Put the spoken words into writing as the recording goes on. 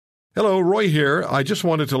Hello, Roy here. I just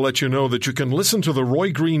wanted to let you know that you can listen to The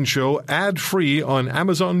Roy Green Show ad-free on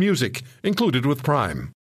Amazon Music, included with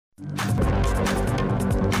Prime.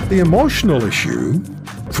 The emotional issue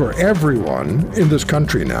for everyone in this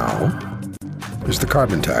country now is the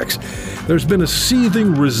carbon tax. There's been a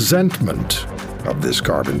seething resentment of this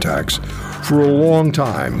carbon tax for a long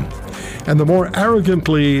time. And the more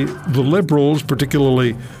arrogantly the Liberals,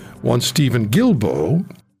 particularly one Stephen Guilbeault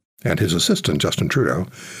and his assistant, Justin Trudeau,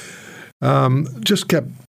 just kept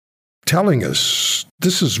telling us,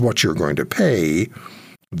 this is what you're going to pay,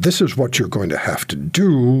 this is what you're going to have to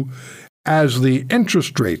do, as the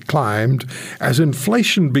interest rate climbed, as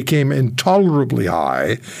inflation became intolerably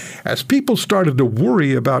high, as people started to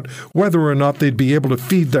worry about whether or not they'd be able to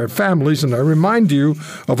feed their families. And I remind you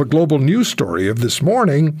of a global news story of this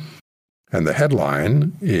morning, and the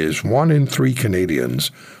headline is 1 in 3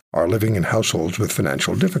 Canadians are living in households with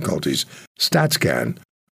financial difficulties. StatsCan.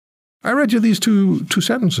 I read you these two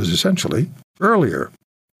sentences, essentially, earlier.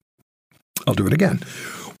 I'll do it again.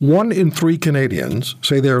 1 in 3 Canadians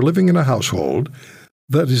say they are living in a household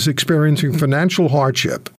that is experiencing financial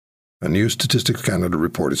hardship, a new Statistics Canada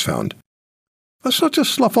report has found. Let's not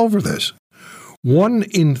just slough over this. 1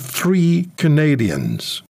 in 3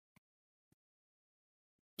 Canadians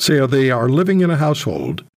say they are living in a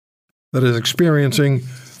household that is experiencing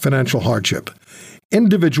financial hardship.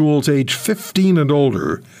 Individuals aged 15 and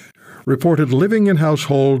older reported living in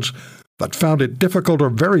households that found it difficult or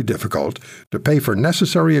very difficult to pay for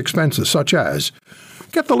necessary expenses such as,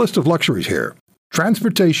 get the list of luxuries here,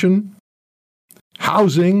 transportation,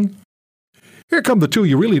 housing, here come the two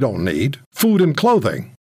you really don't need, food and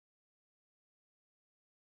clothing,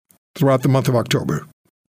 throughout the month of October.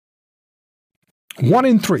 1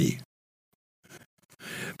 in 3.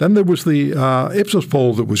 Then there was the Ipsos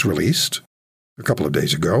poll that was released a couple of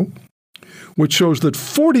days ago, which shows that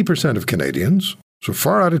 40% of Canadians, so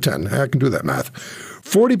 4 out of 10, I can do that math,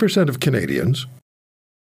 40% of Canadians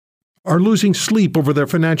are losing sleep over their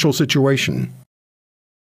financial situation.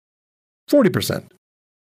 40%.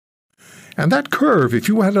 And that curve, if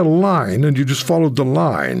you had a line and you just followed the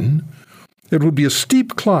line, it would be a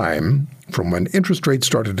steep climb from when interest rates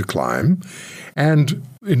started to climb and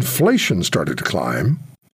inflation started to climb.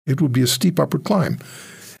 It would be a steep upward climb.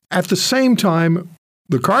 At the same time,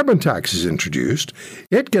 the carbon tax is introduced,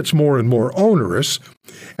 it gets more and more onerous,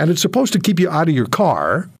 and it's supposed to keep you out of your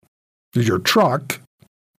car, your truck,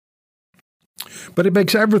 but it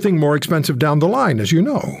makes everything more expensive down the line, as you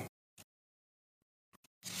know.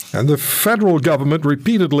 And the federal government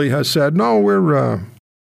repeatedly has said, no, we're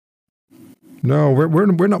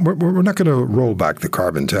not going to roll back the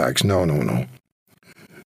carbon tax. No.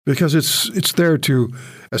 Because it's there to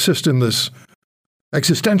assist in this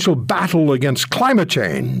existential battle against climate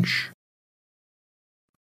change.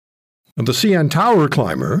 And the CN Tower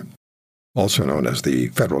climber, also known as the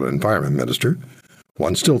federal environment minister,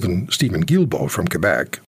 one Stephen Guilbeault from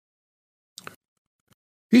Quebec,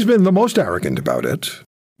 he's been the most arrogant about it.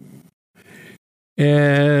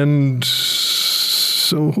 And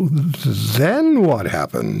so then what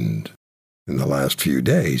happened in the last few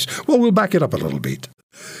days? Well, we'll back it up a little bit.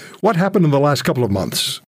 What happened in the last couple of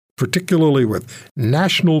months, particularly with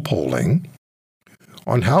national polling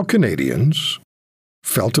on how Canadians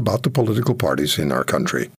felt about the political parties in our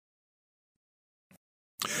country?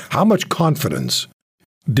 How much confidence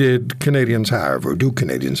did Canadians have, or do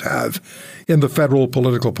Canadians have, in the federal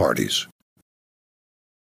political parties?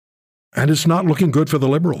 And it's not looking good for the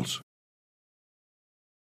Liberals.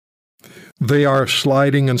 They are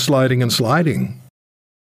sliding and sliding and sliding.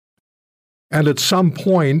 And at some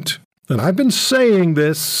point, and I've been saying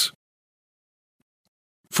this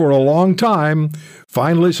for a long time,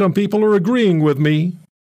 finally some people are agreeing with me,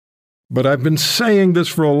 but I've been saying this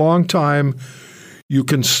for a long time, you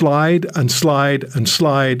can slide and slide and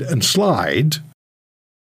slide and slide,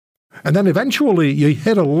 and then eventually you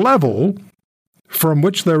hit a level from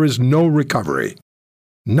which there is no recovery.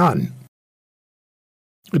 None.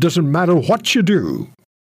 It doesn't matter what you do,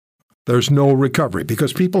 there's no recovery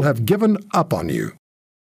because people have given up on you.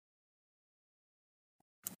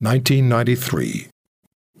 1993.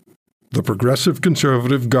 The progressive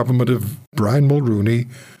conservative government of Brian Mulroney,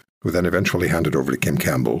 who then eventually handed over to Kim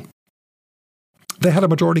Campbell, they had a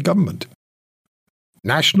majority government.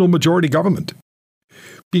 National majority government.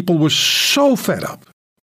 People were so fed up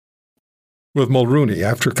with Mulroney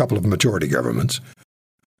after a couple of majority governments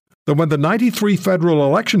that when the 93 federal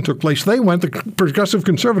election took place, the progressive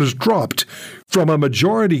conservatives dropped from a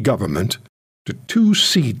majority government to 2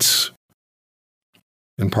 seats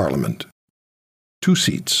in Parliament. 2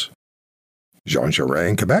 seats. Jean Charest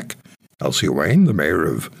in Quebec, Elsie Wayne, the mayor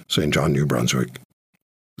of St. John, New Brunswick.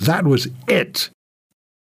 That was it.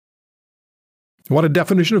 What a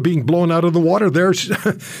definition of being blown out of the water. There's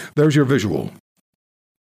your visual.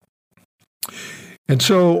 And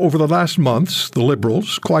so over the last months, the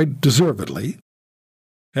Liberals, quite deservedly,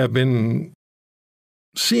 have been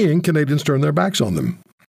seeing Canadians turn their backs on them.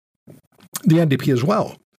 The NDP as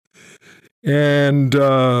well. And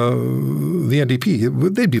the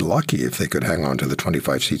NDP, they'd be lucky if they could hang on to the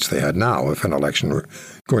 25 seats they had now if an election were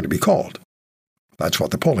going to be called. That's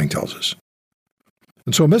what the polling tells us.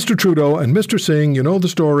 And so Mr. Trudeau and Mr. Singh, you know the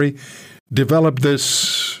story, developed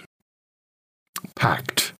this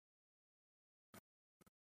pact.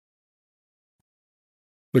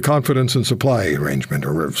 The confidence and supply arrangement,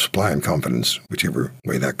 or supply and confidence, whichever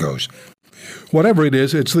way that goes. Whatever it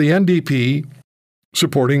is, it's the NDP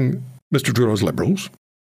supporting Mr. Trudeau's Liberals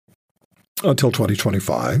until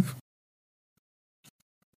 2025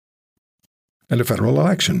 and a federal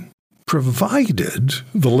election, provided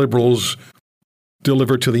the Liberals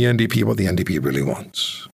deliver to the NDP what the NDP really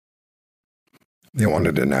wants. They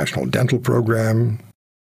wanted a national dental program.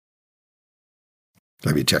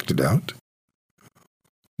 Have you checked it out?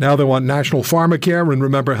 Now they want national pharmacare, and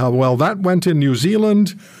remember how well that went in New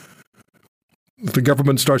Zealand. The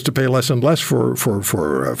government starts to pay less and less for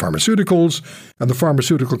pharmaceuticals, and the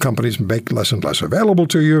pharmaceutical companies make less and less available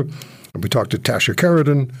to you. And we talked to Tasha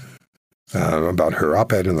Sheridan about her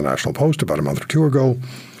op-ed in the National Post about a month or two ago,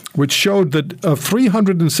 which showed that of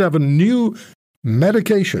 307 new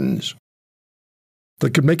medications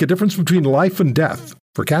that could make a difference between life and death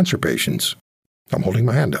for cancer patients. I'm holding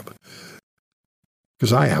my hand up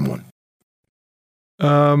because I am one.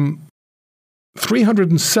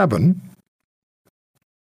 307,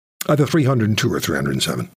 either 302 or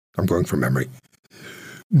 307, I'm going from memory,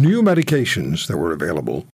 new medications that were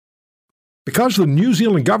available because the New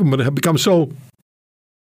Zealand government had become so,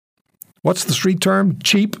 what's the street term,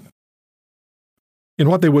 cheap in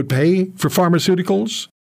what they would pay for pharmaceuticals.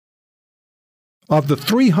 Of the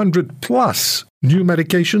 300 plus new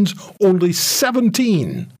medications, only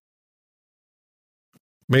 17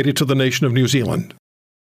 made it to the nation of New Zealand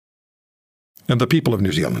and the people of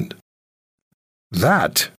New Zealand.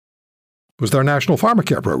 That was their national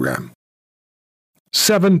pharmacare program.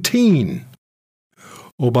 17.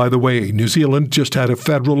 Oh, by the way, New Zealand just had a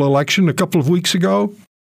federal election a couple of weeks ago.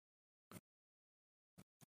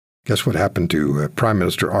 Guess what happened to Prime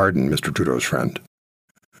Minister Ardern, Mr. Trudeau's friend?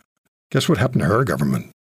 Guess what happened to her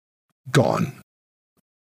government? Gone.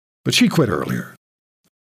 But she quit earlier.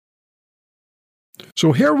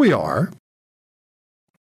 So here we are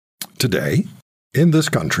today in this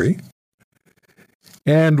country,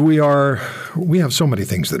 and we have so many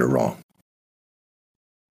things that are wrong.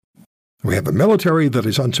 We have a military that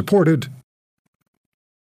is unsupported.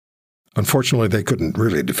 Unfortunately, they couldn't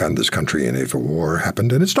really defend this country if a war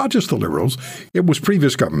happened. And it's not just the Liberals. It was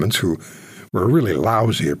previous governments who were really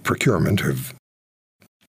lousy at procurement of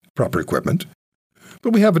proper equipment.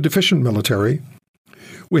 But we have a deficient military.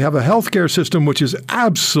 We have a healthcare system which is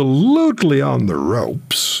absolutely on the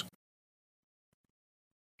ropes.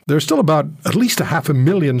 There's still about at least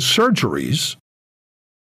 500,000 surgeries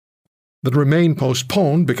that remain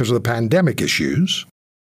postponed because of the pandemic issues.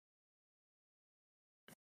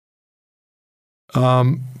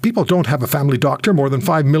 People don't have a family doctor. More than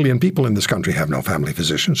 5 million people in this country have no family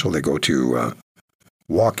physician, so they go to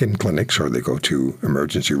walk-in clinics or they go to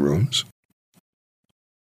emergency rooms.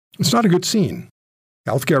 It's not a good scene.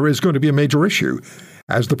 Healthcare is going to be a major issue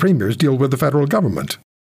as the premiers deal with the federal government.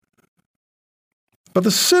 But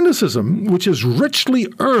the cynicism, which is richly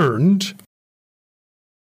earned,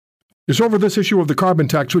 is over this issue of the carbon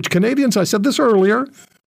tax, which Canadians, I said this earlier,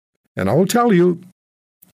 and I will tell you,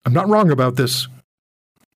 I'm not wrong about this.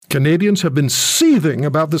 Canadians have been seething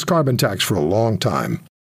about this carbon tax for a long time.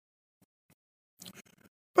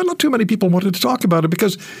 But not too many people wanted to talk about it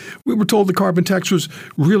because we were told the carbon tax was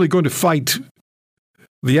really going to fight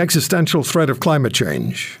the existential threat of climate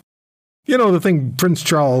change. You know, the thing Prince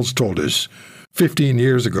Charles told us 15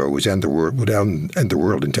 years ago would end the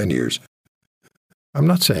world in 10 years. I'm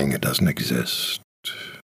not saying it doesn't exist.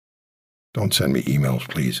 Don't send me emails,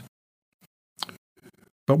 please.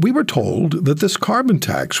 But we were told that this carbon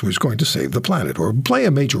tax was going to save the planet or play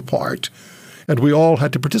a major part, and we all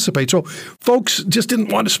had to participate. So folks just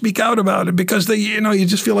didn't want to speak out about it because you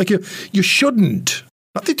just feel like you shouldn't.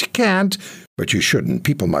 Not that you can't, but you shouldn't.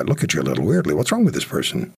 People might look at you a little weirdly. What's wrong with this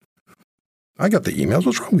person? I got the emails.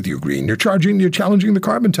 What's wrong with you, Green? You're challenging the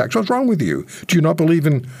carbon tax. What's wrong with you? Do you not believe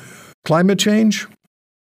in climate change?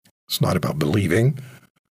 It's not about believing.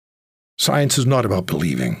 Science is not about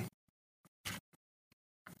believing.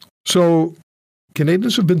 So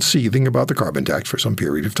Canadians have been seething about the carbon tax for some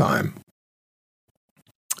period of time.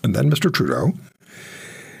 And then Mr. Trudeau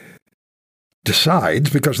decides,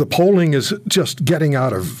 because the polling is just getting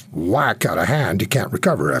out of whack, out of hand, you can't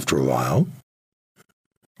recover after a while.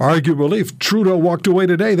 Arguably, if Trudeau walked away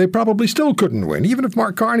today, they probably still couldn't win, even if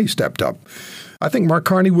Mark Carney stepped up. I think Mark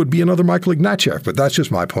Carney would be another Michael Ignatieff, but that's just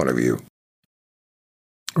my point of view.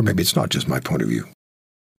 Or maybe it's not just my point of view.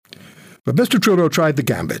 But Mr. Trudeau tried the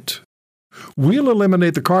gambit. We'll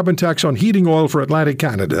eliminate the carbon tax on heating oil for Atlantic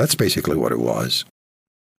Canada. That's basically what it was.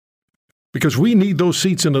 Because we need those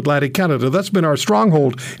seats in Atlantic Canada. That's been our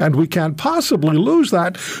stronghold, and we can't possibly lose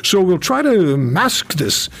that. So we'll try to mask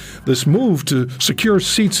this move to secure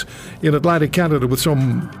seats in Atlantic Canada with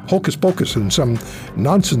some hocus pocus and some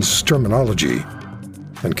nonsense terminology.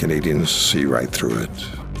 And Canadians see right through it.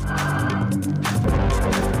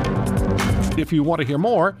 If you want to hear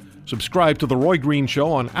more, subscribe to The Roy Green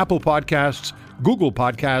Show on Apple Podcasts, Google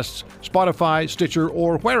Podcasts, Spotify, Stitcher,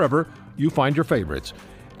 or wherever you find your favorites.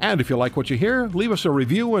 And if you like what you hear, leave us a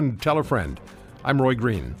review and tell a friend. I'm Roy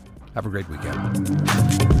Green. Have a great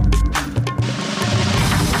weekend.